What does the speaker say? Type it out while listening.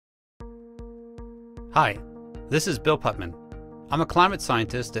Hi, this is Bill Putman. I'm a climate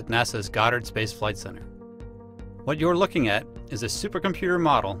scientist at NASA's Goddard Space Flight Center. What you're looking at is a supercomputer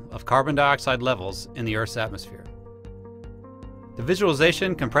model of carbon dioxide levels in the Earth's atmosphere. The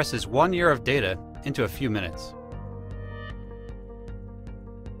visualization compresses 1 year of data into a few minutes.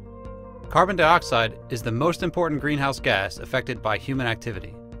 Carbon dioxide is the most important greenhouse gas affected by human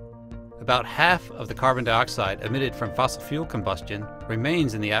activity. About half of the carbon dioxide emitted from fossil fuel combustion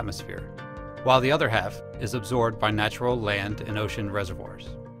remains in the atmosphere, while the other half is absorbed by natural land and ocean reservoirs.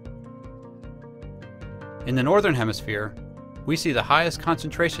 In the Northern Hemisphere, we see the highest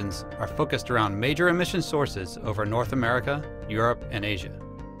concentrations are focused around major emission sources over North America, Europe, and Asia.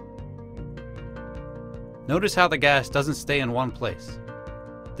 Notice how the gas doesn't stay in one place.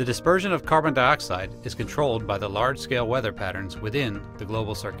 The dispersion of carbon dioxide is controlled by the large-scale weather patterns within the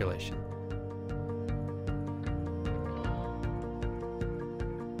global circulation.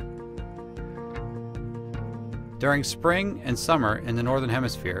 During spring and summer in the Northern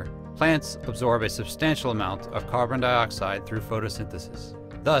Hemisphere, plants absorb a substantial amount of carbon dioxide through photosynthesis,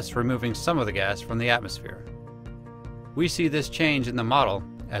 thus removing some of the gas from the atmosphere. We see this change in the model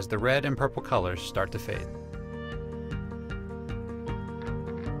as the red and purple colors start to fade.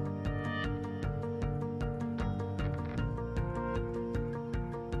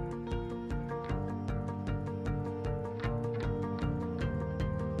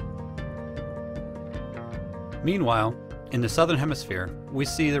 Meanwhile, in the Southern Hemisphere, we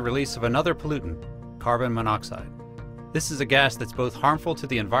see the release of another pollutant, carbon monoxide. This is a gas that's both harmful to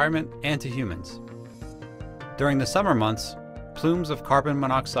the environment and to humans. During the summer months, plumes of carbon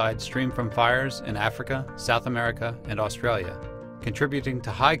monoxide stream from fires in Africa, South America, and Australia, contributing to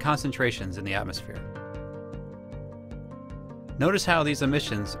high concentrations in the atmosphere. Notice how these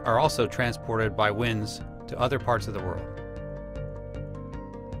emissions are also transported by winds to other parts of the world.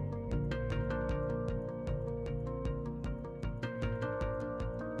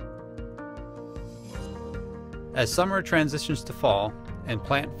 As summer transitions to fall and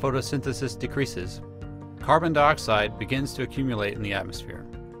plant photosynthesis decreases, carbon dioxide begins to accumulate in the atmosphere.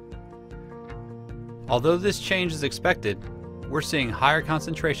 Although this change is expected, we're seeing higher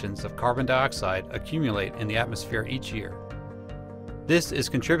concentrations of carbon dioxide accumulate in the atmosphere each year. This is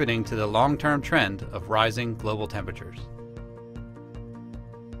contributing to the long-term trend of rising global temperatures.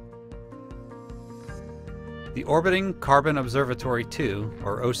 The Orbiting Carbon Observatory 2,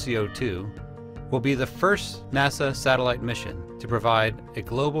 or OCO2, will be the first NASA satellite mission to provide a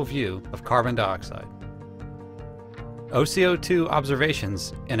global view of carbon dioxide. OCO2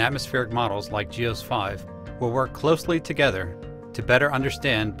 observations and atmospheric models like GEOS 5 will work closely together to better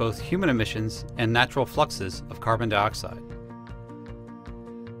understand both human emissions and natural fluxes of carbon dioxide.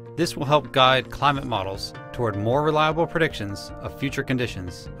 This will help guide climate models toward more reliable predictions of future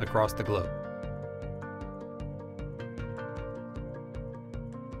conditions across the globe.